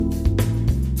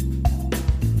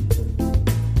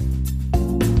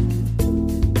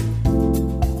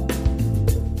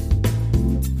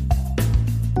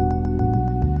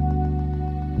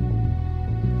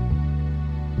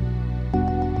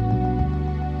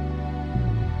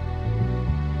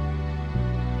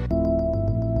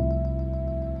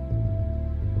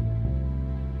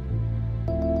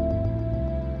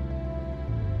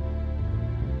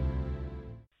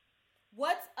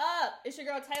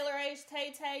girl Taylor H.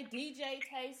 Tay Tay, DJ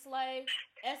Tay Slay,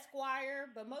 Esquire,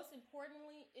 but most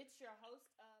importantly, it's your host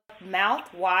of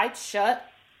Mouth Wide Shut.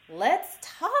 Let's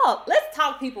talk. Let's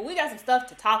talk, people. We got some stuff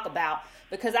to talk about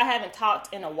because I haven't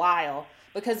talked in a while.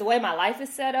 Because the way my life is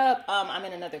set up, I'm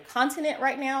in another continent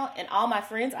right now, and all my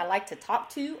friends I like to talk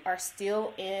to are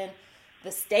still in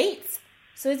the States.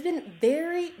 So it's been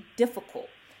very difficult.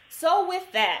 So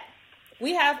with that,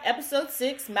 we have episode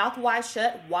 6, Mouth Wide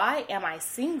Shut, Why Am I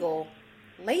Single?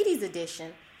 Ladies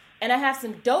edition. And I have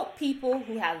some dope people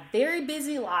who have very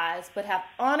busy lives, but have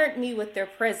honored me with their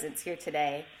presence here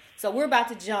today. So we're about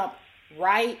to jump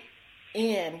right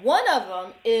in. One of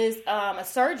them is a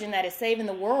surgeon that is saving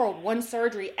the world one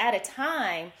surgery at a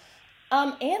time.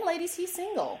 And ladies, he's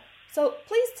single. So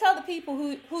please tell the people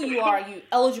who you are, you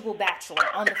eligible bachelor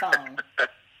on the phone.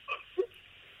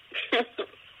 This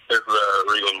is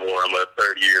Regan Moore. I'm a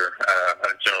third-year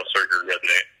general surgery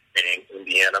resident in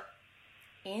Indiana.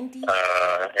 Indy?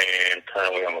 And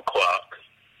currently I'm a clock.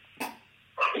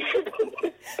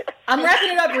 I'm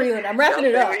wrapping it up, Regan. I'm wrapping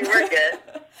it up. We were good.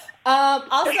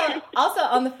 Also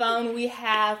on the phone, we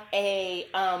have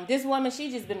this woman.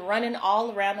 She's just been running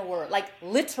all around the world, like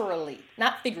literally,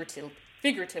 not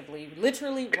figuratively,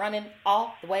 literally running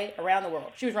all the way around the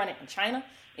world. She was running in China,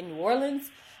 in New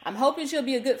Orleans. I'm hoping she'll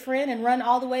be a good friend and run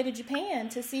all the way to Japan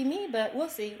to see me, but we'll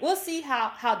see. We'll see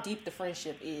how deep the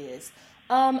friendship is.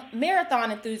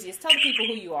 Marathon enthusiast, tell the people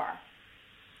who you are.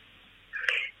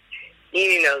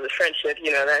 You know, the friendship,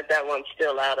 that one's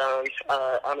still out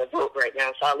on the vote right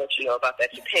now, so I'll let you know about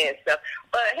that Japan stuff.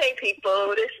 But hey,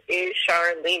 people, this is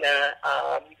Charlena.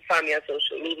 You can find me on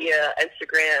social media,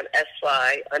 Instagram,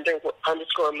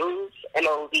 _moves,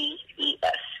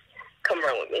 MOVES. Come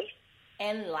run with me.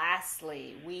 And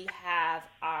lastly, we have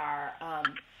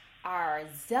our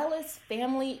zealous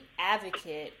family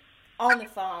advocate on the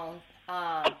phone.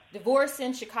 Divorce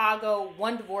in Chicago,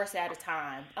 one divorce at a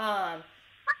time.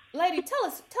 Lady, tell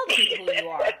the people who you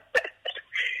are.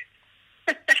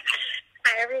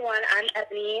 Hi, everyone. I'm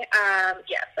Ebony.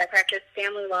 Yes, I practice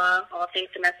family law, all things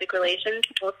domestic relations,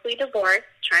 mostly divorce,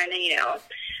 trying to,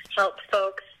 help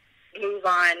folks move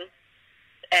on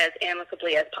as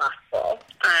amicably as possible.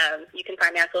 You can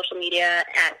find me on social media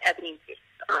at Ebony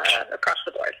across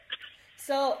the board.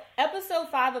 So, episode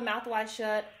 5 of Mouth Wide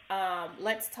Shut,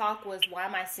 Let's Talk was Why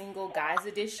Am I Single, Guys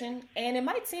Edition. And it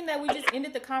might seem that we just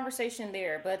ended the conversation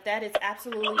there, but that is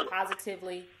absolutely,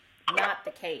 positively not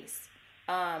the case.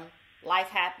 Life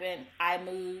happened, I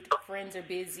moved, friends are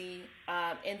busy,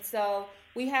 and so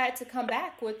we had to come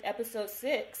back with episode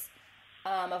 6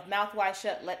 of Mouth Wide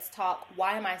Shut, Let's Talk,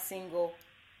 Why Am I Single,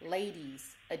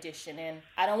 Ladies Edition. And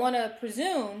I don't want to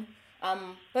presume,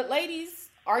 but ladies,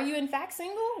 are you in fact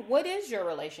single? What is your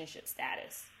relationship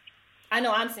status? I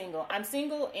know I'm single. I'm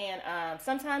single, and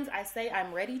sometimes I say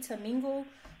I'm ready to mingle,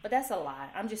 but that's a lie.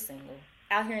 I'm just single.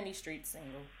 Out here in these streets,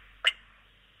 single.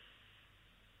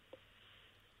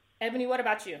 Ebony, what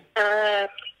about you? So,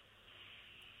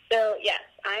 yes,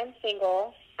 I'm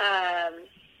single,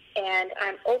 and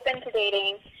I'm open to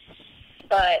dating,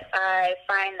 but I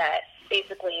find that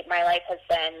basically my life has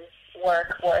been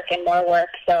work, and more work,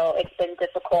 so it's been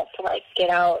difficult to, get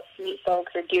out, meet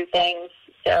folks, or do things.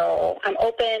 So I'm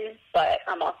open, but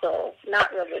I'm also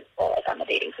not really visible, on the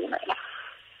dating scene right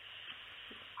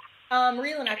now.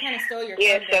 Reelan, I kind of stole your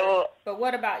thunder, but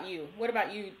what about you? What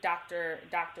about you, Dr.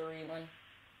 Reelan?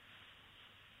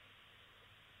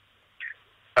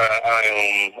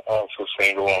 I am also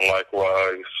single, and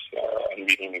likewise,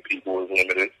 meeting new people is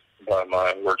limited by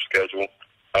my work schedule.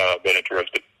 Been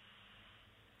interested.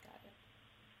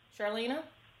 Charlena?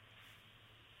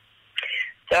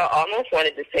 So I almost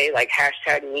wanted to say,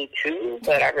 hashtag me too,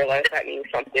 but I realized that means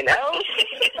something else.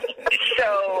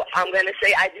 So I'm going to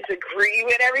say I disagree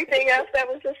with everything else that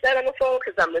was just said on the phone,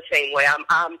 because I'm the same way.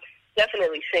 I'm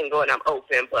definitely single and I'm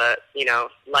open, but,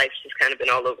 life's just kind of been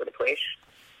all over the place.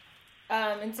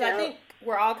 And so I think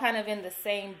we're all kind of in the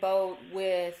same boat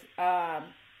with,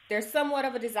 there's somewhat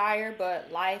of a desire,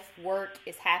 but life, work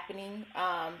is happening.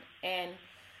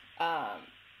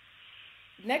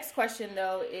 Next question,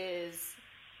 though, is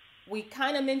we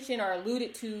kind of mentioned or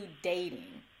alluded to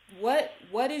dating. What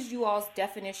is you all's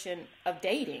definition of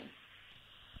dating?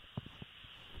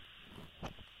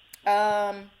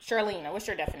 Charlena, what's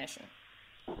your definition?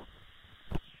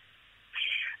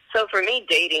 So for me,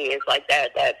 dating is like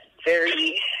that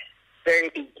very, very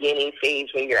beginning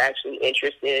phase when you're actually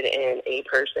interested in a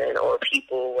person or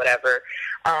people, whatever,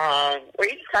 where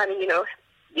you just kind of,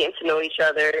 getting to know each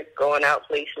other, going out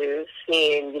places,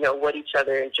 seeing, what each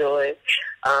other enjoys,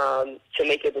 to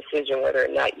make a decision whether or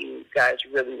not you guys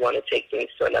really want to take things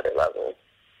to another level.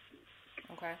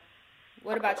 Okay.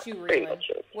 What about you, Reelan?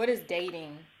 What does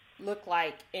dating look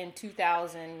like in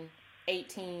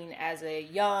 2018 as a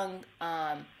young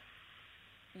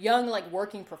like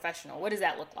working professional? What does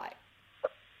that look like?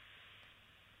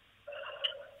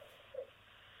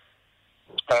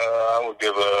 I would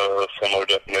give a similar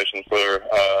definition for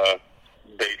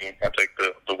dating. I take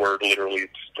the word literally.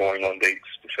 It's going on dates,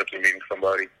 simply meeting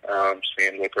somebody,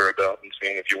 seeing what they're about, and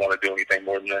seeing if you want to do anything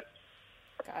more than that.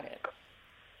 Got it.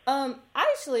 I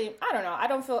don't know. I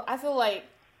don't feel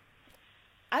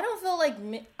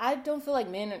like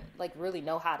men like really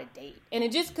know how to date, and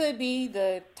it just could be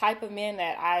the type of men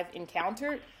that I've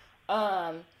encountered.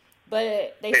 But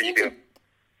they seem to.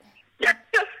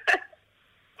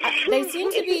 They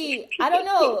seem to be, I don't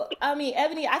know. I mean,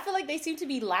 Ebony, I feel like they seem to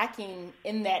be lacking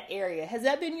in that area. Has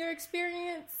that been your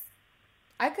experience?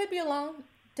 I could be alone.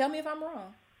 Tell me if I'm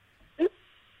wrong.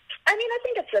 I mean, I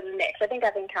think it's a mix. I think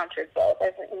I've encountered both.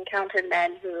 I've encountered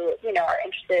men who, you know, are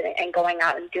interested in going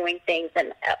out and doing things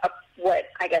and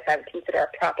what I guess I would consider a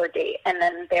proper date. And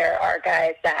then there are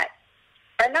guys that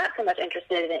are not so much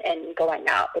interested in going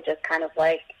out, but just kind of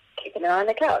like kicking it on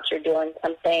the couch or doing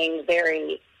something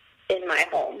very in my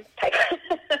home type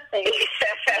of thing.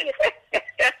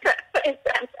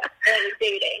 Early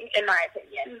dating, in my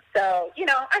opinion. So, you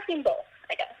know, I've seen both,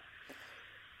 I guess.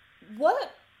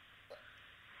 What?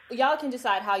 Y'all can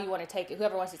decide how you want to take it,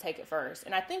 whoever wants to take it first.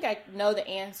 And I think I know the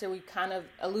answer. We kind of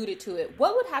alluded to it.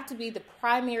 What would have to be the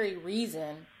primary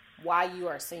reason why you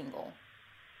are single?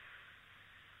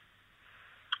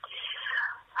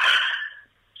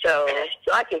 So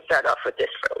I can start off with this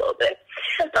for a little bit.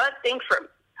 So I think for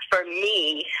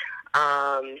me,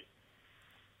 I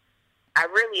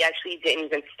really actually didn't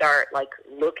even start, like,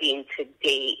 looking to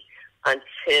date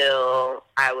until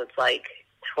I was, like,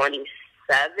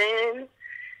 27,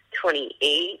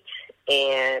 28,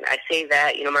 and I say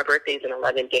that, you know, my birthday's in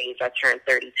 11 days. I turned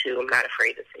 32. I'm not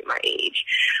afraid to say my age.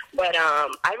 But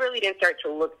I really didn't start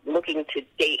to looking to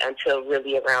date until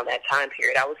really around that time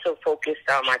period. I was so focused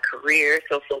on my career,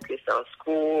 so focused on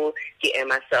school, getting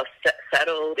myself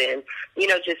settled and, you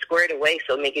know, just squared away,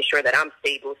 so making sure that I'm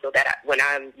stable so that when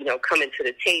I'm, you know, coming to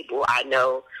the table, I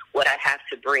know what I have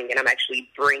to bring, and I'm actually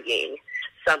bringing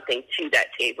something to that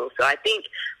table. So I think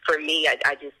for me,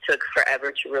 I just took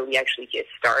forever to really actually get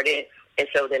started. And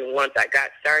so then once I got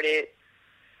started,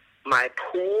 my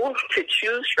pool to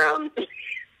choose from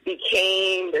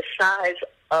became the size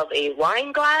of a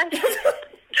wine glass.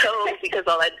 So because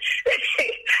all I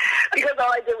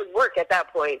did was work at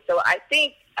that point. So I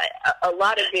think a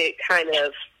lot of it kind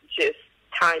of just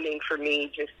timing for me,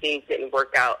 just things didn't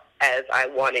work out as I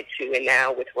wanted to. And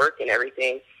now with work and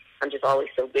everything, I'm just always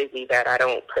so busy that I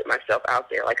don't put myself out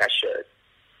there like I should.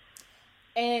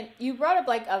 And you brought up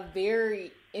like a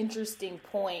very interesting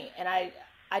point, and I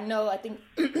think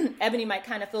Ebony might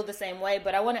kind of feel the same way,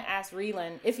 but I want to ask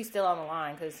Reelan, if he's still on the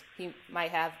line, because he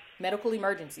might have medical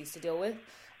emergencies to deal with.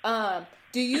 Have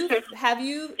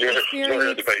you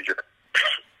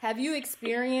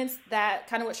experienced that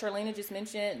kind of what Charlena just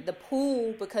mentioned, the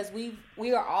pool, because we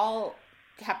are all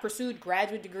have pursued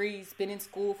graduate degrees, been in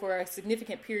school for a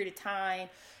significant period of time.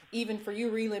 Even for you,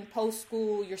 Reelan,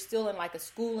 post-school, you're still in like a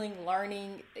schooling,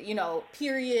 learning, you know,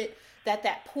 period,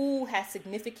 that pool has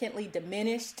significantly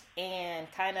diminished and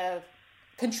kind of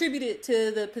contributed to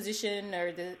the position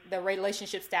or the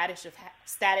relationship status of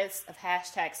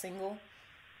 #single?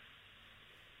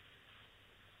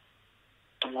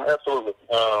 Absolutely.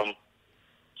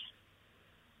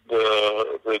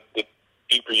 The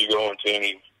deeper you go into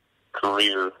any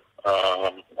career,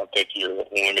 I think you're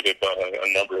limited by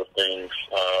a number of things,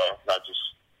 not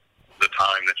just the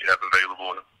time that you have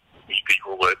available to meet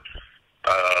people, but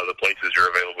the places you're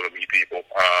available to meet people.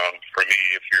 For me,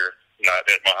 if you're not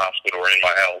at my hospital or in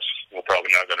my house, we're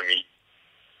probably not going to meet.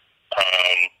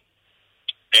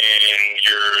 And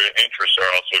your interests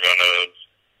are also going to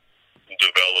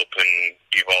develop and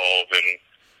evolve, and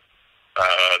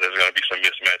there's going to be some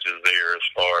mismatches there as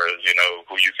far as, you know,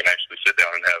 who you can actually sit down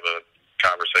and have a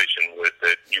conversation with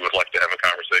that you would like to have a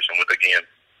conversation with again.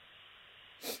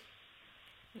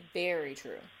 Very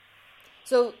true.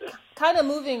 So kind of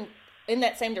moving in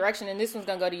that same direction, and this one's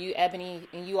going to go to you, Ebony,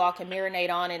 and you all can marinate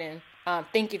on it and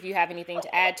think if you have anything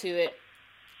to add to it.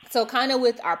 So kind of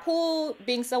with our pool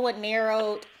being somewhat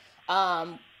narrowed,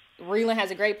 Reelan has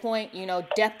a great point, you know,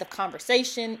 depth of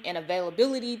conversation and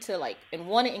availability to like and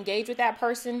want to engage with that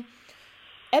person.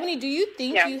 Ebony, do you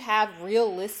think you have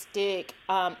realistic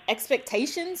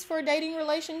expectations for a dating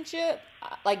relationship,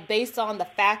 like based on the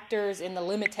factors and the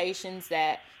limitations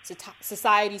that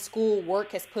society, school,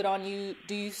 work has put on you?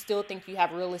 Do you still think you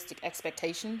have realistic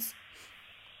expectations?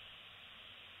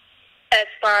 As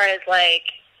far as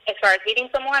meeting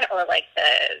someone, or like the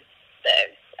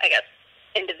I guess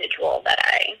individual that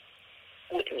I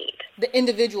would meet. The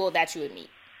individual that you would meet.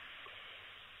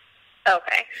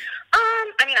 Okay.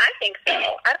 I mean, I think so.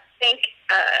 I don't think.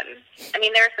 I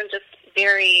mean, there are some just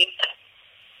very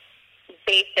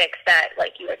basics that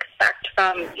like you expect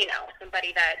from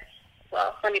somebody that.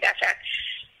 Well, let me backtrack.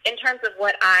 In terms of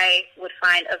what I would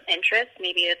find of interest,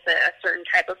 maybe it's a certain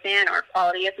type of man or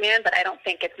quality of man, but I don't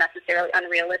think it's necessarily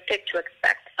unrealistic to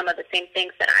expect some of the same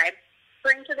things that I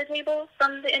bring to the table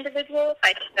from the individual.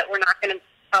 I think that we're not going to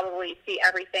probably see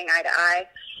everything eye to eye,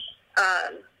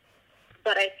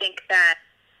 but I think that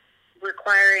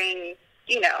requiring,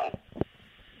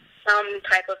 some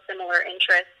type of similar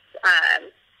interests,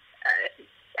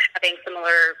 having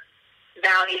similar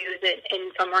values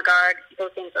in some regard,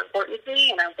 those things are important to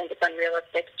me, and I don't think it's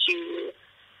unrealistic to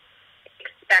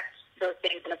expect those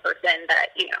things in a person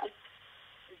that,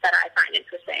 that I find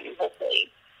interesting, and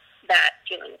hopefully that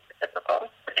feeling is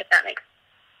reciprocal, if that makes sense.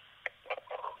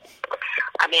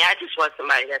 I mean, I just want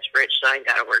somebody that's rich, so I ain't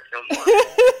got to work no more.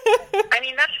 I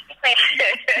mean, that's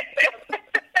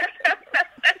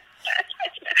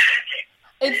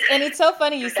it's so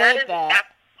funny you said that.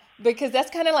 Because that's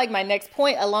kind of like my next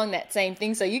point along that same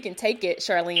thing. So you can take it,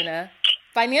 Charlena.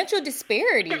 Financial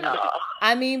disparity.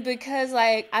 I mean, because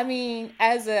I'm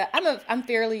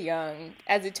fairly young.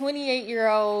 As a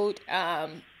 28-year-old,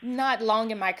 not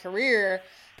long in my career,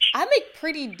 I make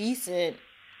pretty decent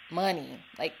money.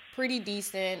 Like pretty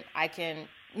decent. I can,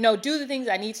 do the things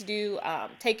I need to do,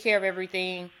 take care of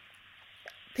everything.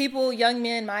 People, young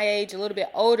men my age, a little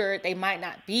bit older, they might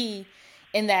not be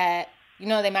in that.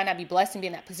 They might not be blessed and be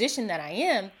in that position that I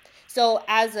am. So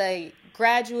as a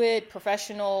graduate,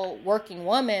 professional, working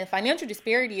woman, financial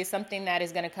disparity is something that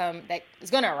is going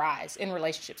to arise in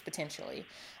relationships potentially.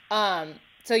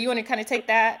 So you want to kind of take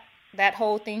that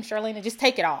whole thing, Charlene, just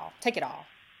take it all. Take it all.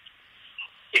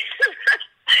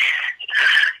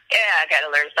 Yeah, I got to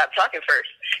learn to stop talking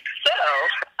first.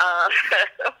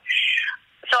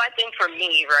 So I think for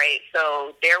me, right,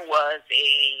 so there was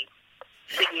a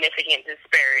significant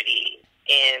disparity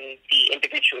in the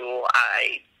individual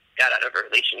I got out of a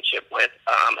relationship with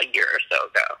a year or so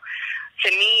ago. To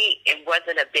me, it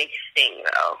wasn't a big thing,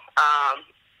 though.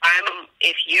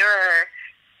 If you're,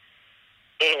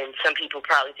 and some people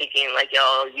probably thinking, like,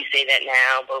 yo, you say that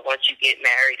now, but once you get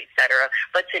married, etc.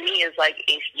 But to me, it's like,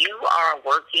 if you are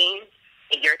working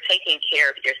and you're taking care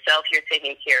of yourself, you're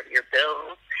taking care of your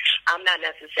bills, I'm not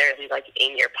necessarily, like,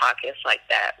 in your pockets like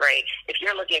that, right? If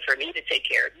you're looking for me to take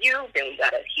care of you, then we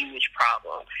got a huge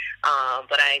problem.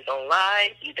 But I ain't gonna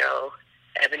lie,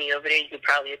 Ebony over there, you could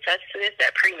probably attest to this,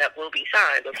 that prenup will be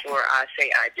signed before I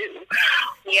say I do.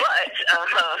 Yeah.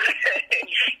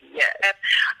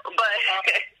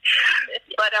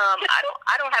 But I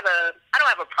don't have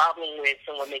a problem with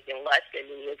someone making less than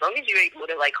me, as long as you're able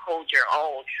to like hold your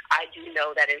own. I do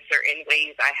know that in certain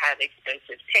ways I have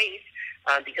expensive taste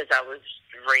because I was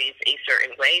raised a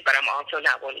certain way, but I'm also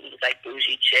not one of these like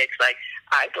bougie chicks. Like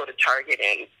I go to Target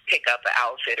and pick up an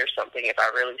outfit or something if I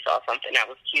really saw something that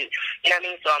was cute. You know what I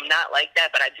mean? So I'm not like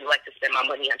that, but I do like to spend my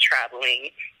money on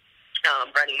traveling,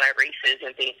 running my races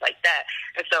and things like that.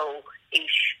 And so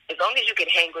as long as you can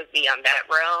hang with me on that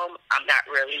realm, I'm not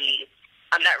really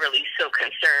so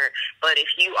concerned. But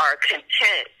if you are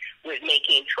content with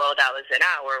making $12 an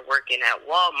hour working at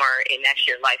Walmart and that's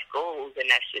your life goals and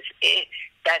that's just it,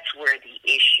 that's where the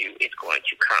issue is going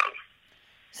to come.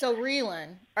 So,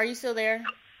 Reelan, are you still there?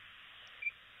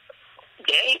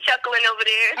 Yeah, he chuckling over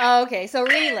there. Oh, okay. So,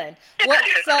 Reelan,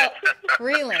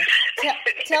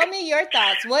 tell me your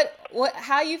thoughts.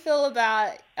 How you feel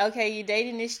about, okay, you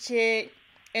dating this chick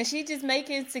and she just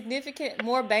making significant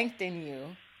more bank than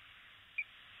you?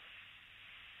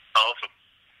 Awesome.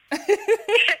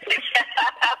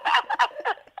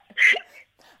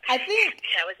 I think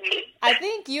that was me. I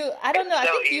think you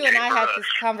and I had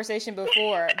this conversation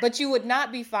before, but you would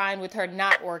not be fine with her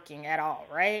not working at all,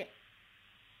 right?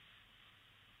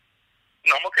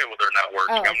 No, I'm okay with her not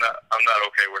working. Oh. I'm not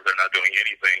okay with her not doing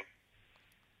anything.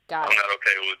 I'm not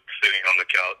okay with sitting on the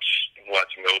couch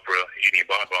watching Oprah eating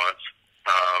bonbons.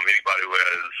 Anybody who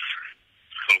has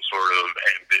some sort of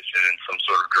ambition and some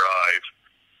sort of drive,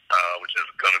 which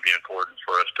is going to be important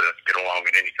for us to get along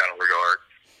in any kind of regard,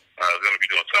 is going to be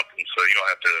doing something. So you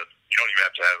don't even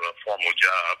have to have a formal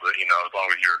job, but as long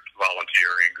as you're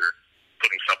volunteering or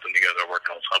putting something together,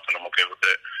 working on something, I'm okay with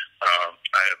it. I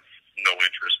have no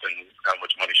interest in how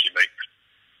much money she makes.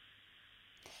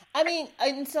 I mean,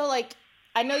 and so like,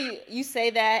 I know you say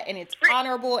that and it's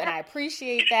honorable and I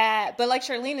appreciate that, but like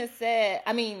Charlena said,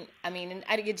 I mean,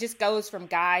 it just goes from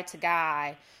guy to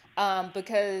guy.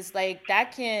 because like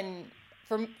that can,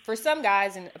 for some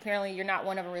guys, and apparently you're not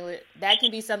one of them really, that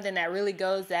can be something that really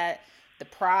goes at the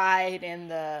pride and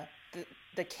the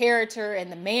character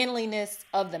and the manliness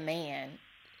of the man.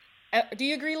 Do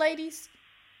you agree, ladies?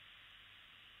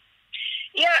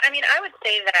 Yeah, I mean, I would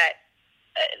say that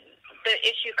the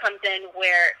issue comes in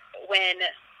when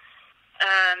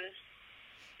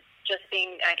just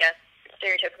being, I guess,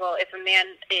 stereotypical, if a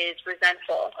man is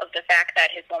resentful of the fact that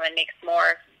his woman makes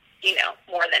more,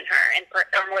 more than her,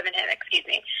 or more than him,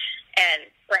 and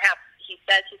perhaps he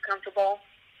says he's comfortable,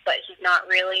 but he's not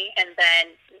really, and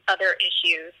then other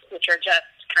issues, which are just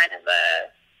kind of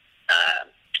a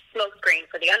smoke screen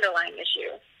for the underlying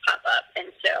issue, pop up,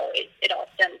 and so it all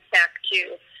stems back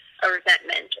to a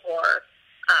resentment or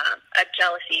a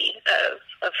jealousy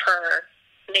of her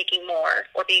making more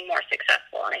or being more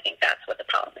successful, and I think that's what the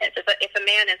problem is. If a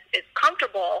man is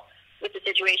comfortable with the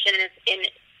situation and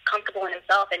is comfortable in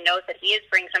himself and knows that he is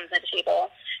bringing something to the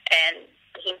table, and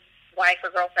his wife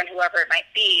or girlfriend, whoever it might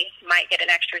be, might get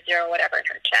an extra zero, whatever, in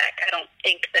her check, I don't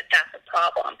think that that's a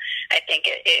problem. I think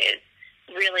it is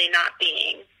really not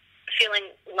feeling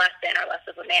less than or less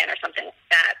of a man or something like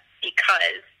that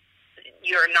because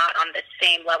you're not on the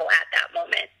same level at that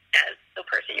moment as the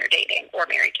person you're dating or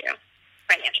married to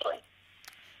financially.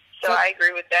 So I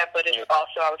agree with that, but it's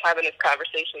also, I was having this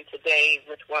conversation today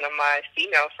with one of my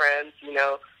female friends,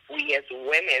 we as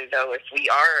women, though, if we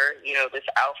are, this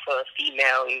alpha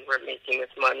female and we're making this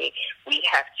money, we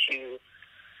have to,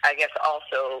 I guess,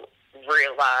 also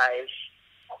realize,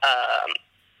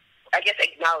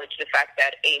 acknowledge the fact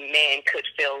that a man could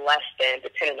feel less than,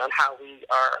 depending on how we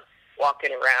are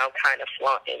walking around kind of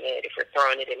flaunting it, if we're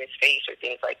throwing it in his face or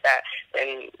things like that,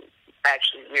 then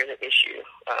actually we're the issue.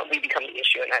 We become the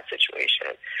issue in that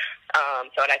situation.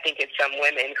 And I think it's some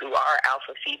women who are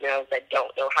alpha females that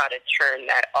don't know how to turn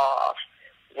that off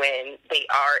when they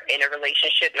are in a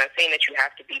relationship. And I'm saying that you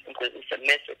have to be completely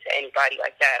submissive to anybody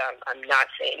like that. I'm not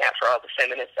saying that for all the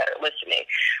feminists that are listening.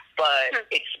 But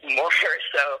it's more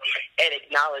so an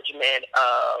acknowledgement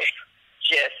of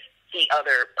just the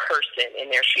other person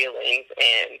and their feelings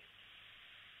and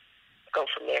go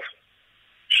from there.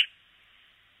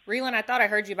 Reelan, I thought I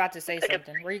heard you about to say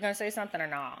something. Were you going to say something or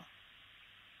not?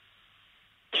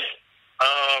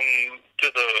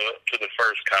 To the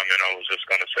first comment, I was just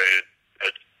going to say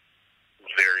it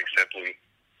very simply,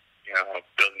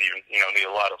 doesn't even, need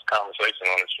a lot of conversation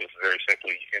on it. It's just very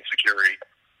simply insecurity,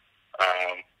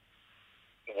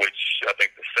 which I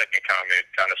think the second comment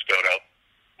kind of spelled out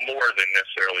more than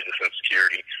necessarily just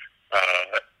insecurity.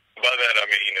 By that, I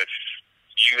mean, if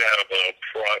you have a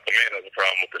man has a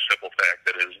problem with the simple fact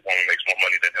that his woman makes more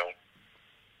money than him,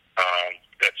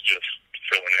 that's just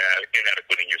feeling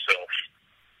inadequate in yourself,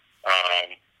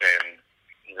 and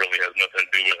really has nothing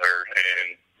to do with her.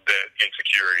 And that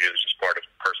insecurity is just part of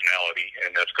personality,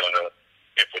 and that's going to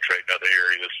infiltrate in other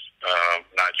areas,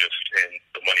 not just in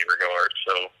the money regard.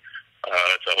 So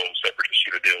it's a whole separate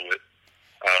issue to deal with.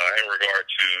 In regard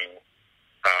to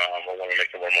a woman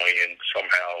making more money and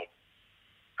somehow,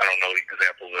 I don't know the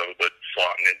examples of it, but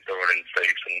flaunting it, throwing it in the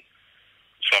face, and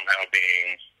somehow being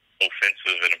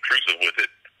offensive and intrusive with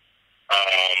it.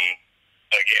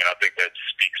 Again, I think that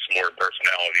speaks more to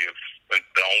personality. The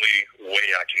only way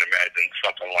I can imagine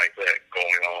something like that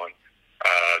going on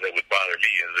that would bother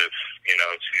me is if,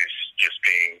 she's just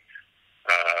being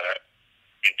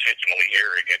intentionally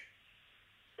arrogant,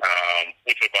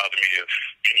 which would bother me if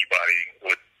anybody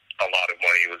with a lot of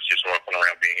money was just walking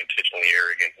around being intentionally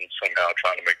arrogant and somehow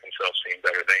trying to make themselves seem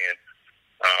better than.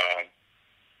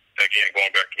 Again,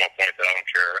 going back to my point that I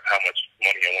don't care how much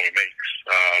money a woman makes,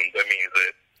 that means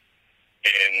that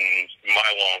in my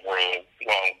long run, in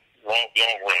my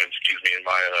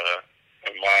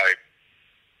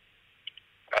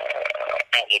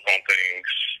outlook on things,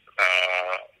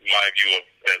 my view of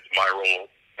as my role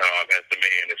as the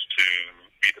man is to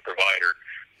be the provider.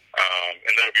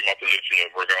 And that'll be my position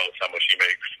of regardless how much she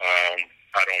makes.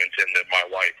 I don't intend that my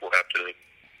wife will have to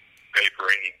pay for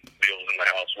any bills in the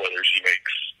house, whether she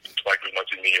makes twice as much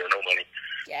as me or no money.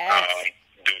 Yes.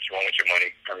 Do what you want with your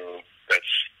money.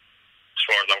 That's, as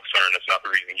far as I'm concerned, that's not the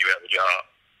reason you have a job.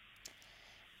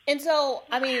 And so,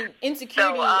 I mean,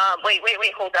 insecurity. So, wait,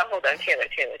 hold on, Taylor.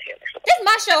 This is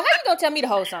my show. How you gonna tell me to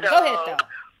hold something? Go ahead, though.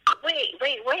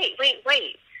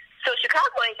 Wait. So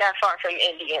Chicago ain't that far from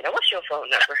Indiana. What's your phone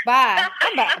number? Bye.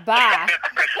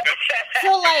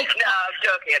 So, like, no, I'm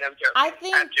joking. I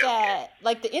think that,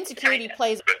 like, the insecurity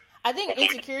plays. I think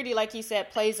insecurity, like you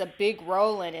said, plays a big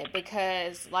role in it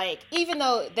because, like, even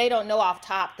though they don't know off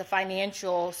top the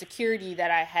financial security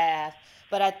that I have,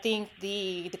 but I think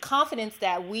the confidence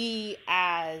that we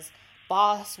as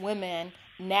boss women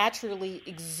naturally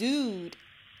exude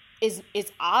is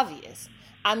obvious.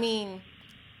 I mean,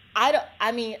 I'm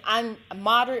a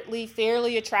moderately,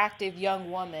 fairly attractive young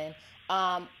woman.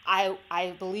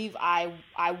 I believe I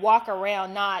walk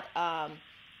around not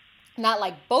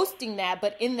like boasting that,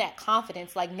 but in that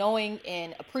confidence, like knowing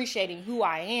and appreciating who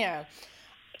I am.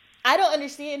 I don't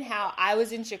understand how I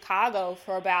was in Chicago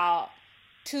for about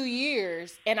 2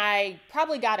 years, and I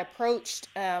probably got approached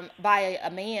by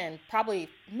a man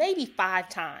maybe 5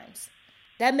 times.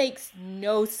 That makes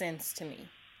no sense to me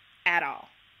at all.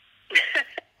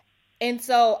 And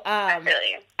so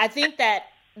I think that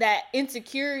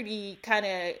insecurity kind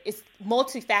of is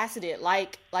multifaceted,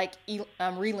 like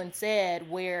Reland said,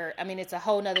 where, I mean, it's a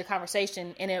whole nother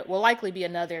conversation, and it will likely be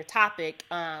another topic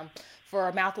for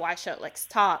a Mouth Wide Shut Let's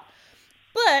Talk.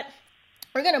 But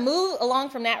we're going to move along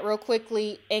from that real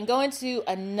quickly and go into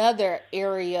another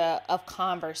area of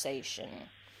conversation.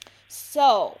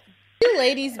 So, you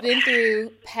ladies been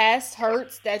through past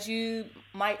hurts that you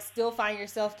might still find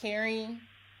yourself carrying?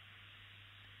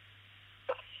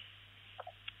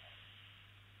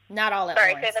 Not all at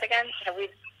once. Sorry, say that again.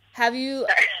 Have you,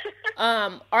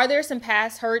 are there some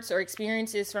past hurts or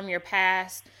experiences from your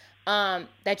past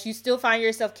that you still find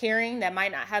yourself carrying that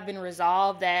might not have been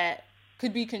resolved, that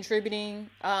could be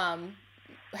contributing,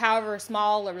 however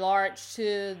small or large,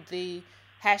 to the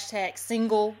hashtag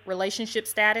single relationship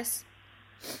status?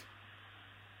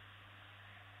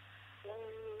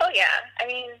 Oh yeah, I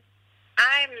mean,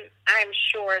 I'm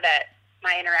sure that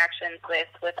my interactions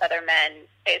with other men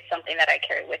is something that I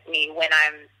carry with me when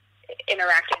I'm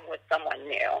interacting with someone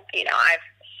new. You know, I've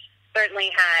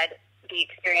certainly had the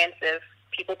experience of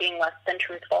people being less than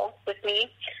truthful with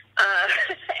me,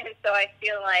 and so I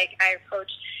feel like I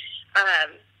approach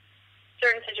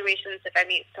certain situations, if I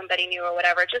meet somebody new or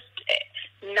whatever, just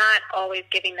not always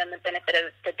giving them the benefit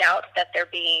of the doubt that they're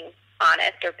being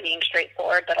honest or being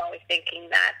straightforward, but always thinking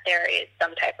that there is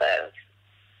some type of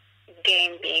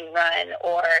game being run,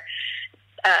 or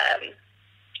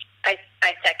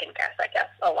I second guess, I guess,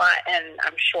 a lot, and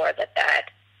I'm sure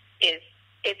that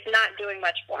it's not doing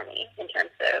much for me in terms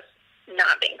of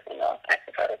not being single, I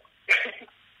suppose.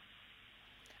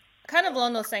 Kind of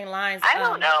along those same lines. I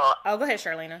don't know. Oh, go ahead,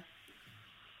 Charlena.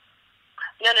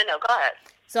 No, go ahead.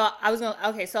 So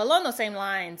so along those same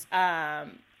lines,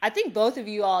 I think both of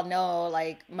you all know,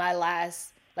 like, my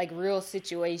last, like, real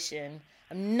situation.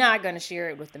 I'm not going to share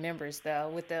it with the members, though,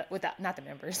 with the not the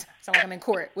members. Sound like I'm in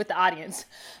court, with the audience.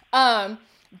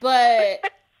 But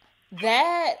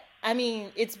that, I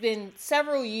mean, it's been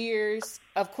several years.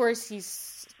 Of course,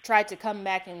 he's tried to come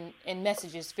back in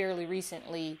messages fairly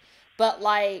recently, but,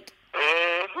 like,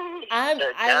 I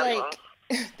like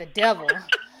the devil.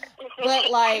 But,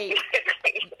 like,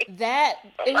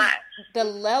 the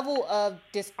level of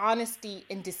dishonesty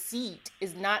and deceit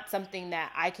is not something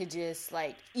that I could just,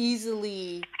 like,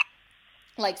 easily,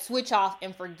 like, switch off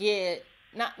and forget.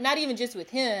 Not even just with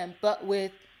him, but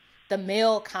with the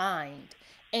male kind.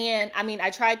 And, I mean, I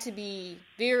tried to be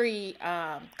very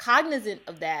cognizant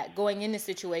of that going into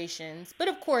situations. But,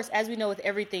 of course, as we know with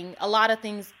everything, a lot of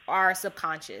things are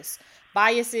subconscious.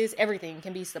 Biases, everything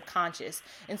can be subconscious.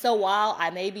 And so while I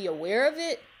may be aware of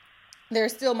it, there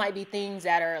still might be things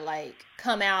that are, like,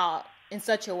 come out in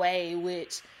such a way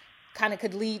which kind of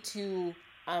could lead to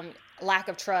lack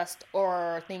of trust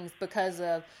or things because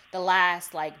of the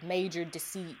last, like, major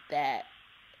deceit that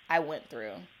I went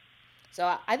through.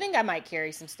 So I think I might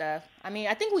carry some stuff. I mean,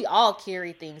 I think we all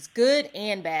carry things, good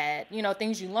and bad. You know,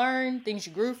 things you learn, things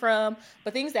you grew from,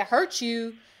 but things that hurt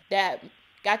you, that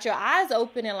got your eyes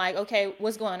open and like, okay,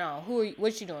 what's going on?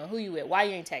 What you doing? Who you with? Why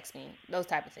you ain't text me? Those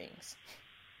type of things.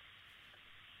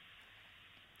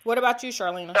 What about you,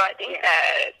 Charlena? So I think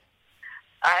that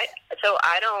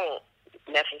I don't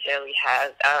necessarily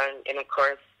have, and of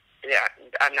course, yeah,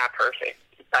 I'm not perfect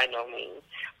by no means,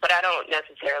 but I don't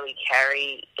necessarily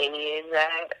carry any of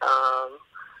that.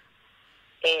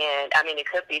 And I mean, it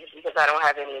could be just because I don't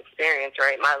have any experience,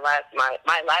 right? My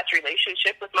last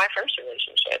relationship was my first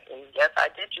relationship, and yes, I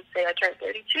did just say I turned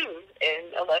 32 in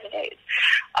 11 days.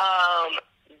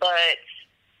 But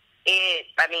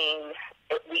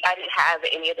I didn't have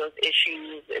any of those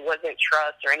issues. It wasn't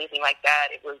trust or anything like that.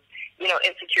 It was,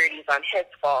 insecurities on his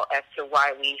fault as to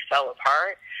why we fell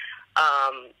apart.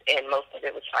 And most of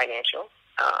it was financial.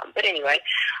 But anyway,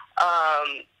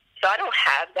 so I don't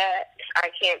have that. I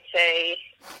can't say,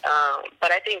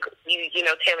 but I think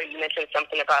Taylor, you mentioned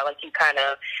something about like you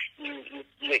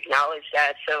acknowledge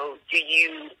that. So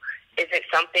is it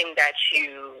something that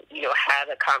you have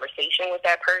a conversation with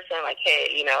that person? Like,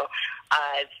 hey,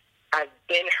 I've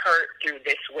been hurt through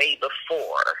this way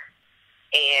before.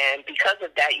 And because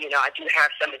of that, I do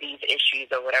have some of these issues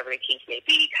or whatever the case may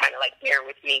be, kind of like bear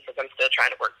with me because I'm still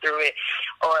trying to work through it.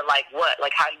 Or like what?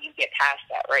 Like how do you get past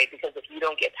that, right? Because if you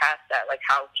don't get past that, like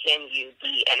how can you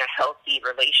be in a healthy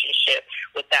relationship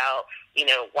without,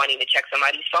 wanting to check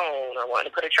somebody's phone or wanting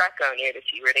to put a tracker on there to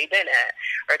see where they've been at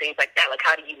or things like that? Like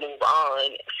how do you move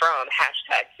on from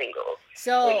 #single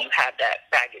when you have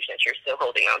that baggage that you're still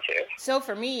holding on to? So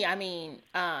for me, I mean,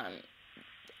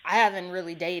 I haven't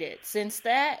really dated since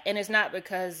that, and it's not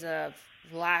because of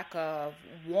lack of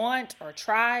want or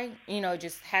try, it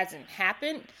just hasn't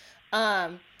happened.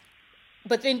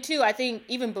 But then too, I think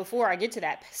even before I get to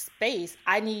that space,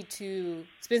 I need to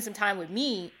spend some time with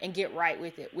me and get right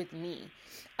with it, with me.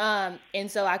 And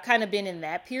so I've kind of been in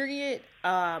that period,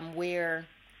 where,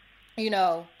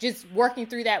 just working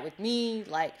through that with me,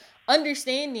 like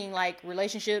understanding like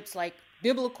relationships, like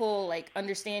biblical like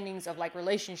understandings of like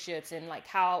relationships and like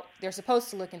how they're supposed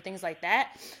to look and things like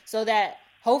that, so that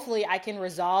hopefully I can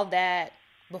resolve that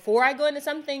before I go into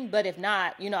something. But if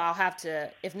not, I'll have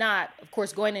to, if not, of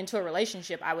course, going into a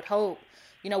relationship, I would hope,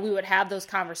 we would have those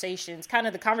conversations, kind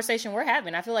of the conversation we're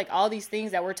having. I feel like all these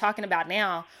things that we're talking about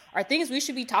now are things we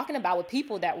should be talking about with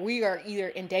people that we are either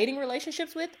in dating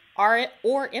relationships with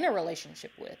or in a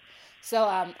relationship with. So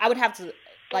I would have to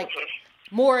like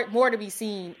more to be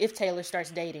seen if Taylor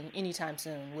starts dating anytime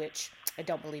soon, which I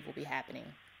don't believe will be happening.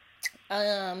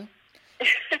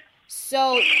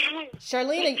 So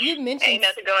Charlena, you mentioned ain't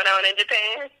nothing going on in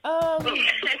Japan.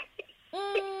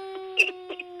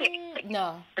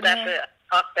 No. That's it.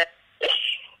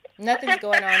 Nothing's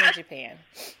going on in Japan.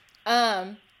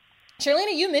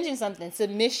 Charlena, you mentioned something,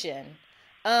 submission.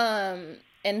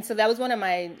 And so that was one of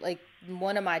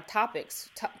my topics,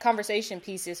 conversation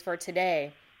pieces for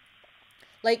today.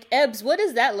 Like, Ebbs, what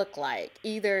does that look like?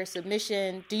 Either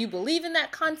submission, do you believe in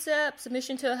that concept,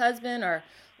 submission to a husband or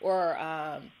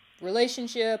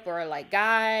relationship or like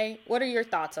guy? What are your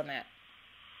thoughts on that?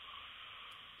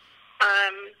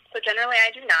 So generally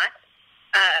I do not.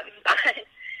 But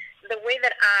the way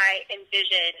that I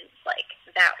envision like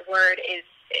that word is,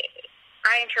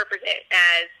 I interpret it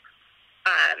as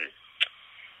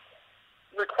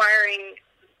requiring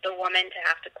the woman to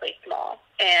have to play small,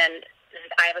 and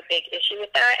I have a big issue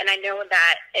with that. And I know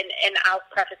that, and I'll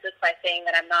preface this by saying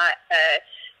that I'm not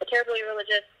a terribly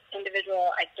religious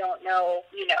individual. I don't know,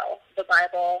 the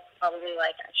Bible probably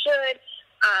like I should.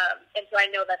 And so I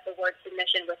know that the word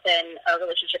submission within a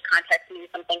relationship context means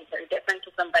something very different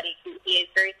to somebody who is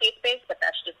very faith-based, but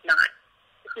that's just not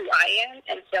who I am.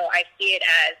 And so I see it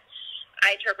as,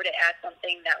 I interpret it as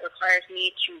something that requires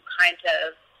me to kind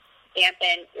of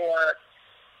dampen or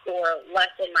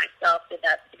lessen myself so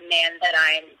that the man that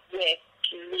I'm with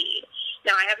can lead.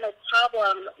 Now, I have no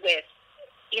problem with,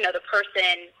 the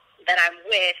person that I'm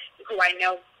with, who I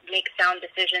know makes sound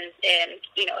decisions and,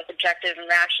 is objective and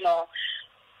rational,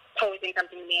 posing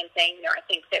something to me and saying, I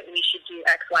think that we should do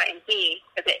X, Y, and Z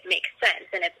because it makes sense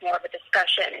and it's more of a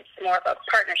discussion. It's more of a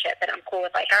partnership, and I'm cool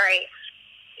with like, all right,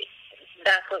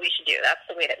 that's what we should do. That's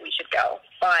the way that we should go.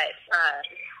 But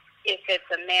if it's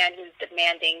a man who's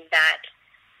demanding that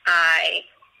I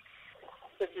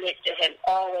submit to him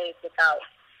always without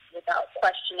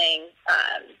questioning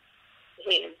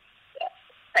his,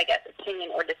 I guess, opinion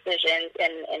or decisions,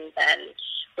 and then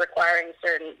requiring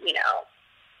certain,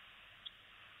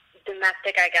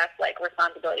 domestic, I guess, like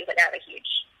responsibilities, like I have a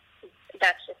huge,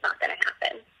 that's just not going to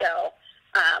happen. So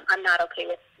I'm not okay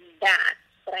with that,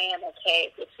 but I am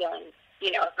okay with feeling,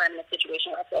 if I'm in a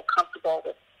situation where I feel comfortable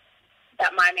with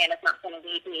that my man is not going to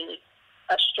lead me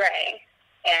astray,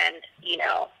 and,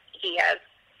 he has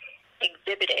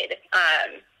exhibited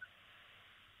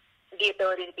the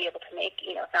ability to be able to make,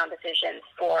 sound decisions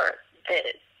for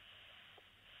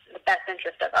the best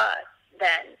interest of us,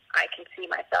 then I can see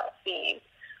myself being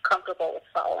comfortable with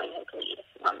following his lead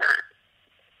on that.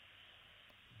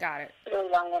 Got it. It's a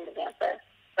really long-winded answer,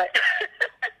 but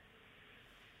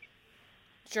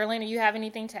Charlena, you have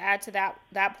anything to add to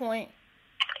that point?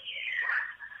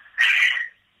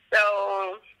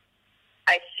 So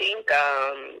I think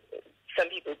some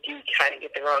people do kind of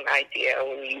get the wrong idea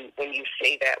when you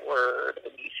say that word,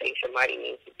 when you say somebody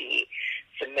needs to be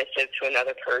submissive to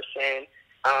another person.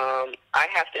 I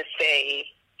have to say,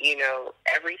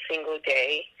 every single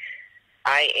day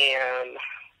I am,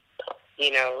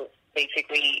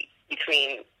 basically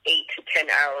between 8 to 10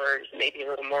 hours, maybe a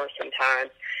little more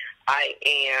sometimes, I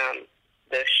am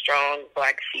the strong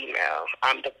black female.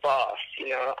 I'm the boss,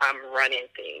 I'm running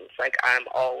things. Like, I'm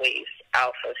always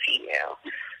alpha female.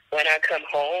 When I come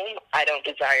home, I don't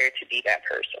desire to be that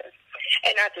person.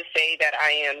 And not to say that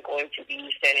I am going to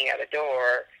be standing at a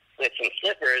door with some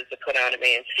slippers to put on a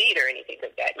man's feet or anything of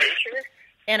that nature.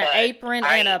 And an apron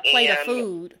and a plate of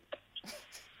food.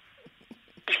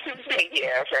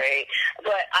 Yeah, right.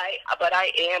 But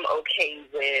I am okay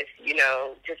with, you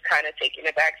know, just kind of taking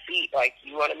a back seat. Like,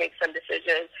 you want to make some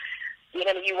decisions. You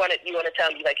know, you want to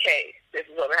tell me, like, hey, this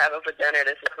is what we're having for dinner.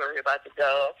 This is where we're about to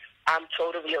go. I'm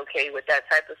totally okay with that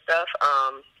type of stuff.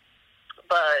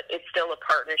 But it's still a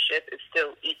partnership. It's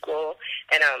still equal,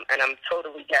 and I'm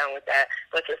totally down with that.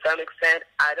 But to some extent,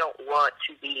 I don't want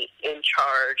to be in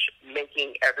charge,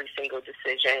 making every single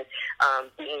decision,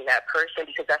 being that person,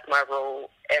 because that's my role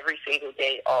every single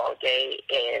day, all day.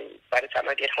 And by the time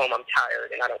I get home, I'm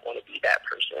tired, and I don't want to be that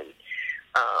person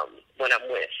when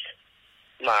I'm with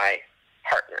my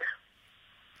partner.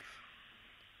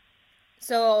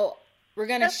 So we're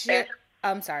gonna shift.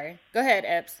 I'm sorry. Go ahead,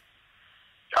 Epps.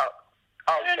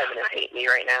 All feminists hate me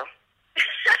right now.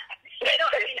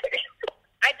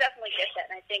 I definitely get that,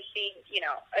 and I think being, you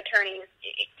know, attorneys,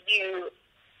 you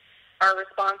are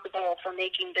responsible for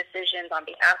making decisions on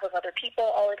behalf of other people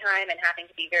all the time and having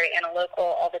to be very analytical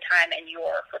all the time in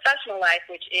your professional life,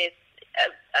 which is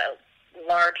a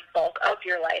large bulk of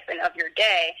your life and of your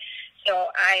day.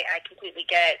 So I completely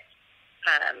get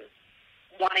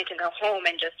wanting to go home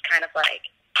and just kind of like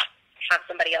have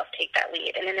somebody else take that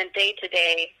lead. And in a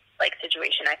day-to-day like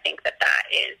situation, I think that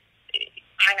is,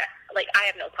 I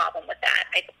have no problem with that.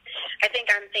 I think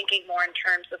I'm thinking more in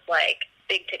terms of like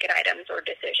big ticket items or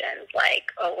decisions,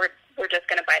 like, oh, we're just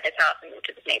going to buy this house and move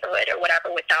to this neighborhood or whatever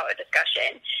without a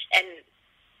discussion. And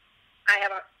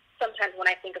sometimes when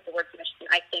I think of the word submission,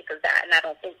 I think of that, and I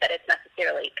don't think that it's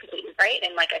necessarily completely right.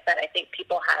 And like I said, I think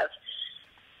people have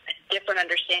a different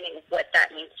understanding of what that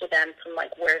means to them from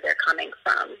like where they're coming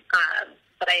from.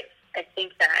 But I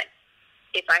think that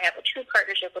if I have a true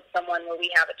partnership with someone where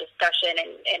we have a discussion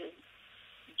and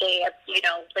they have, you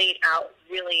know, laid out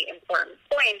really important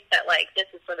points that, like,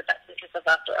 this is for the best interest of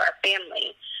us or our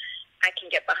family, I can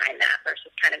get behind that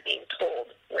versus kind of being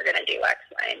told we're going to do X,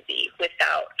 Y, and Z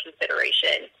without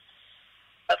consideration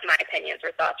of my opinions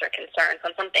or thoughts or concerns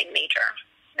on something major.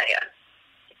 Yeah.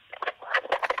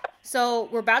 So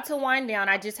we're about to wind down.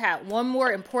 I just had one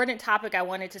more important topic I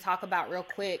wanted to talk about real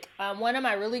quick. One of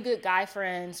my really good guy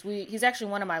friends, he's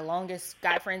actually one of my longest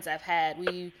guy friends I've had.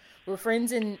 We were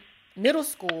friends in middle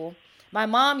school. My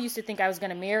mom used to think I was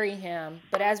going to marry him,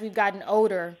 but as we've gotten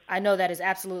older, I know that is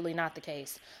absolutely not the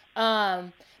case.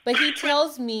 But he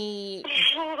tells me,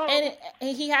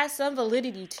 and he has some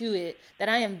validity to it, that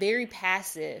I am very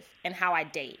passive in how I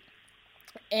date.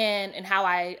 And how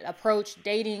I approach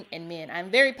dating and men. I'm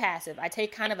very passive. I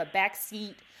take kind of a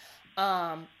backseat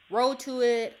road to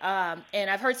it. And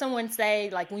I've heard someone say,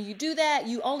 like, when you do that,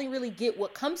 you only really get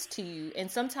what comes to you.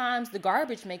 And sometimes the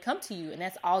garbage may come to you, and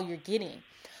that's all you're getting.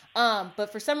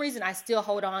 But for some reason, I still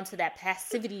hold on to that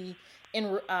passivity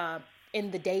in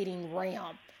the dating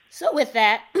realm. So with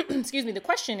that, excuse me, the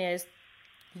question is,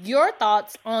 your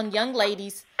thoughts on young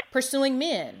ladies pursuing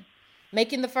men,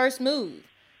 making the first move,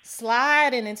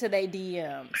 sliding into their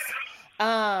DMs.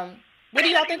 What do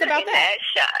y'all think about that?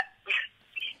 Shot.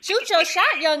 Shoot your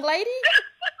shot, young lady.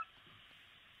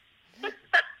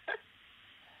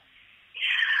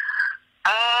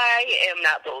 I am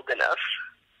not bold enough.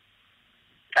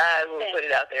 I will put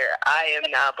it out there. I am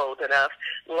not bold enough.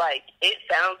 Like, it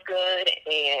sounds good,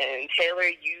 and Taylor,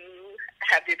 you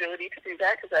have the ability to do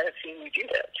that because I have seen you do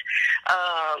that.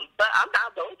 But I'm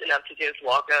not bold enough to just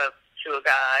walk up to a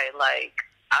guy like,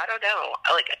 I don't know.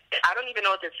 Like, I don't even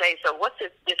know what to say. So what's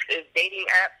this dating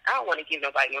app? I don't want to give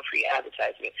nobody no free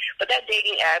advertisement. But that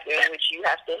dating app in which you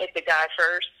have to hit the guy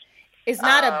first. It's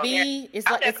not a B.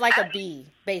 Yeah. It's like a B,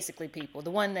 basically, people.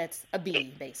 The one that's a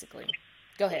B, basically.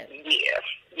 Go ahead.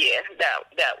 Yeah,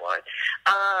 that one.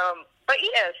 But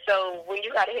yeah, so when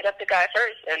you got to hit up the guy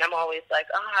first, and I'm always like,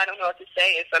 I don't know what to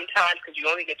say. And sometimes, because you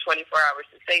only get 24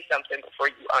 hours to say something before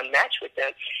you unmatch with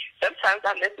them, sometimes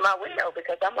I miss my window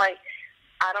because I'm like,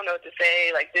 I don't know what to say.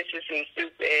 Like, this just seems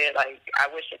stupid. Like, I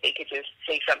wish that they could just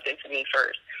say something to me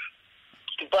first.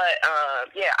 But,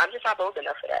 yeah, I'm just not bold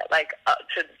enough for that. Like,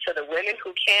 to the women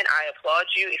who can, I applaud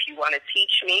you. If you want to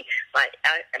teach me, my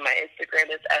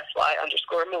Instagram is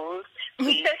SY_moves.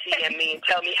 Please DM me and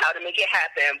tell me how to make it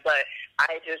happen. But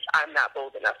I'm not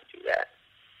bold enough to do that.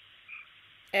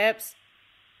 Epps?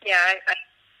 Yeah,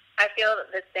 I feel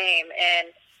the same. And,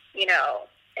 you know,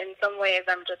 in some ways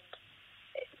I'm just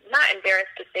not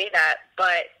embarrassed to say that,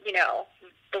 but, you know,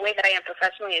 the way that I am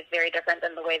professionally is very different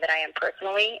than the way that I am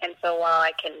personally. And so while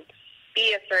I can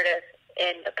be assertive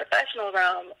in the professional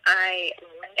realm, I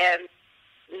am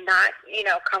not, you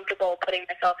know, comfortable putting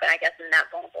myself in, I guess, in that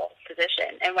vulnerable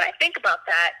position. And when I think about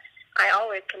that, I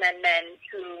always commend men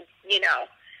who,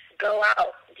 go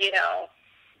out,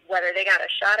 whether they got a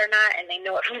shot or not, and they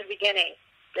know it from the beginning,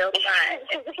 still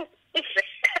fine.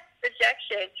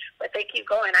 Rejection, but they keep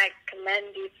going. I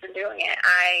commend dudes for doing it.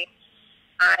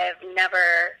 I've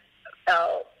never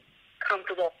felt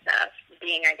comfortable enough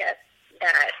being, I guess,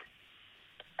 that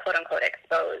quote unquote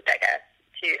exposed, I guess,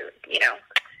 to,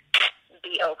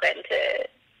 be open to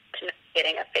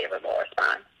getting a favorable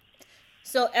response.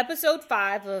 So episode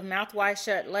 5 of Mouth Wide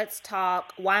Shut, Let's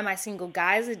Talk, Why Am I Single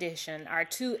Guys Edition, our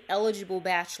 2 eligible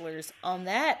bachelors on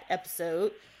that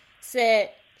episode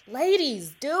said,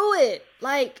 ladies, do it.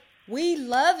 Like, we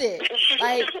love it.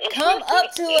 Like, come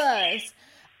up to us.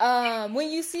 When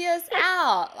you see us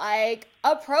out, like,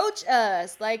 approach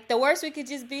us. Like, the worst we could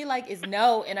just be like is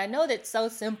no. And I know that's so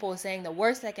simple, saying the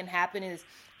worst that can happen is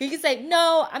he can say,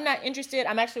 no, I'm not interested.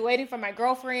 I'm actually waiting for my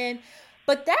girlfriend.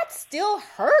 But that still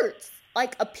hurts.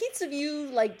 Like, a piece of you,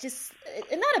 like, just,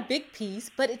 and not a big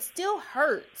piece, but it still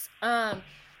hurts.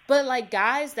 But, like,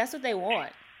 guys, that's what they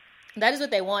want. That is what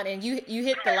they want. And you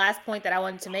hit the last point that I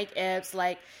wanted to make, Ebbs.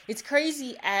 Like, it's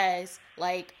crazy as,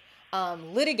 like,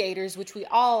 litigators, which we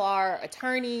all are,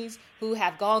 attorneys who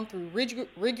have gone through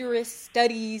rigorous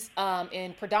studies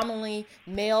in predominantly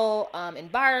male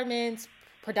environments,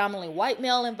 predominantly white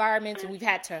male environments, and we've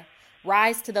had to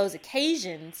rise to those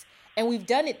occasions. And we've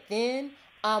done it then,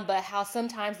 but how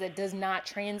sometimes that does not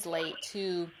translate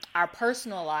to our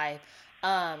personal life.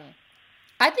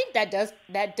 I think that does,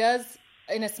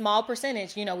 in a small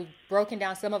percentage, we've broken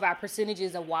down some of our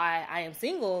percentages of why I am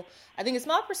single. I think a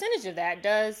small percentage of that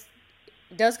does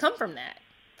come from that.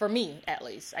 For me, at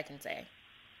least, I can say.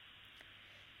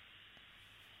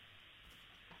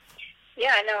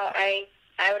 Yeah, no, I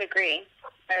would agree.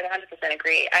 I would 100%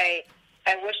 agree. I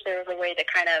wish there was a way to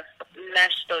kind of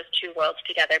mesh those two worlds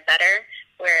together better,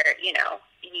 where,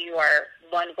 you are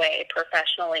one way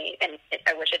professionally, and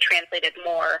I wish it translated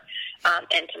more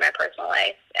into my personal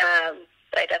life.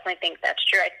 But I definitely think that's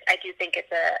true. I do think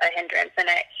it's a hindrance, and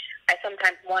I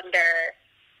sometimes wonder,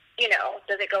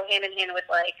 does it go hand in hand with,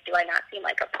 like, do I not seem,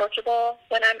 like, approachable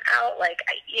when I'm out? Like,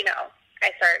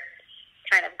 I start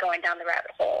kind of going down the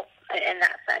rabbit hole in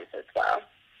that sense as well.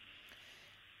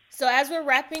 So as we're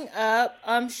wrapping up,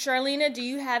 Charlena, do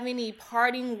you have any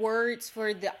parting words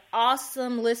for the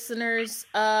awesome listeners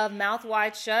of Mouth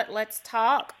Wide Shut, Let's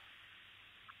Talk?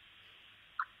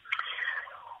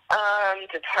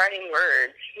 The parting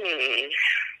words,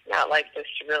 not like this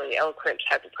really eloquent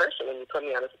type of person when you put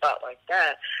me on the spot like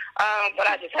that. But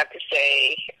I just have to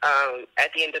say,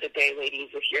 at the end of the day, ladies,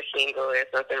 if you're single, there's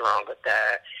nothing wrong with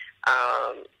that.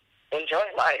 Enjoy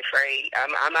life, right?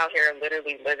 I'm out here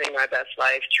literally living my best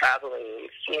life, traveling,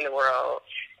 seeing the world,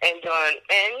 and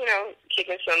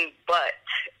kicking some butt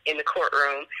in the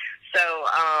courtroom. So,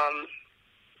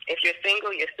 if you're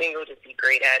single, just be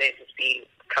great at it. Just be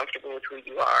comfortable with who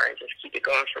you are and just keep it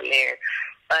going from there.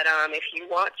 But if you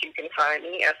want, you can find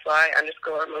me,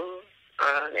 SY_move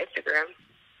on Instagram.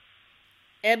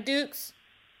 Eb Dukes?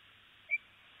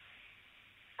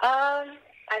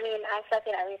 I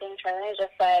second everything Charlene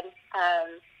just said.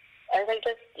 Everybody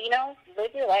just,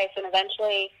 live your life, and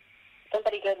eventually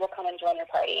somebody good will come and join your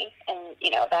party. And,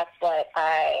 that's what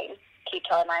I keep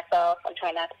telling myself. I'm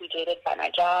trying not to be jaded by my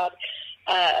job,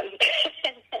 and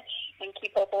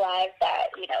keep hope alive that,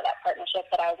 that partnership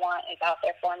that I want is out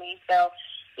there for me. So,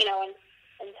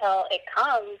 until it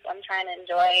comes, I'm trying to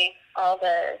enjoy all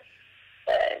the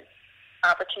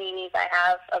opportunities I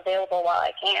have available while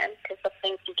I can, because the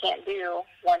things you can't do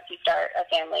once you start a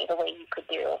family the way you could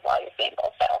do while you're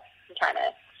single. So I'm trying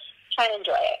to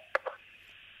enjoy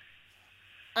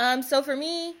it. So for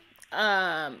me,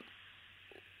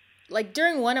 like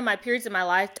during one of my periods of my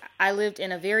life, I lived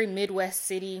in a very Midwest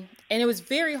city, and it was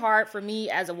very hard for me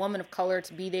as a woman of color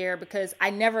to be there because I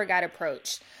never got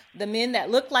approached. The men that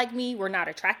looked like me were not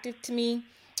attractive to me.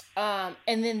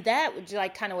 And then that would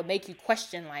would make you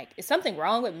question, like, is something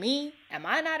wrong with me? Am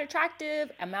I not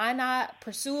attractive? Am I not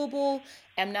pursuable?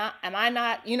 Am I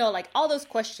not, all those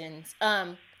questions.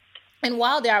 And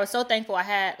while there, I was so thankful I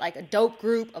had like a dope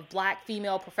group of Black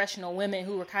female professional women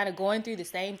who were kind of going through the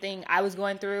same thing I was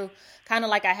going through, kind of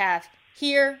like I have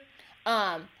here.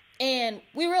 And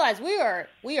we realized we are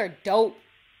dope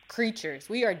creatures.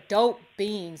 We are dope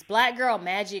beings. Black girl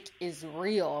magic is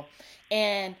real.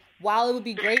 And while it would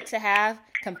be great to have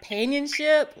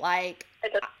companionship, like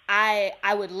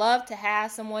I would love to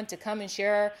have someone to come and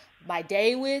share my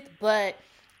day with, but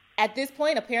at this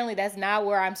point, apparently that's not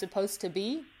where I'm supposed to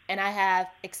be. And I have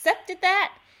accepted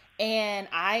that. And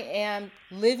I am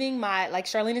living like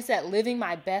Charlena said, living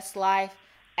my best life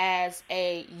as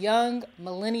a young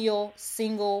millennial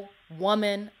single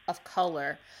woman of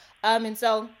color. And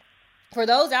so for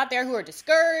those out there who are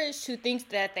discouraged, who thinks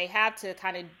that they have to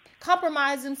kind of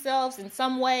compromise themselves in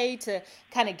some way to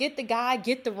kind of get the guy,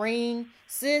 get the ring,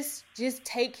 sis, just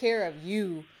take care of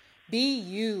you. Be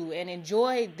you and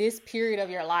enjoy this period of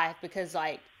your life, because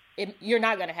you're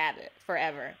not going to have it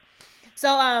forever. So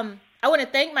I want to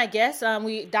thank my guests.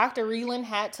 Dr. Reland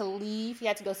had to leave. He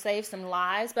had to go save some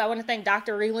lives. But I want to thank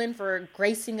Dr. Reland for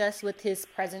gracing us with his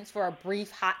presence for a brief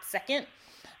hot second.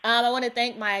 I want to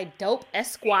thank my dope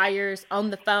Esquires on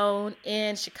the phone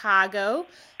in Chicago.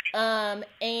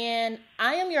 And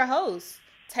I am your host,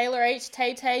 Taylor H.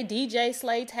 Tay Tay, DJ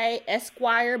Slay Tay,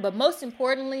 Esquire, but most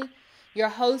importantly, your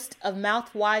host of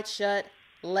Mouth Wide Shut,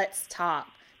 Let's Talk.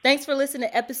 Thanks for listening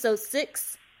to episode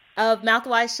 6 of Mouth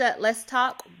Wide Shut, Let's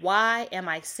Talk. Why Am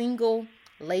I Single?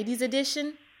 Ladies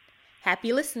Edition.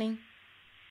 Happy listening.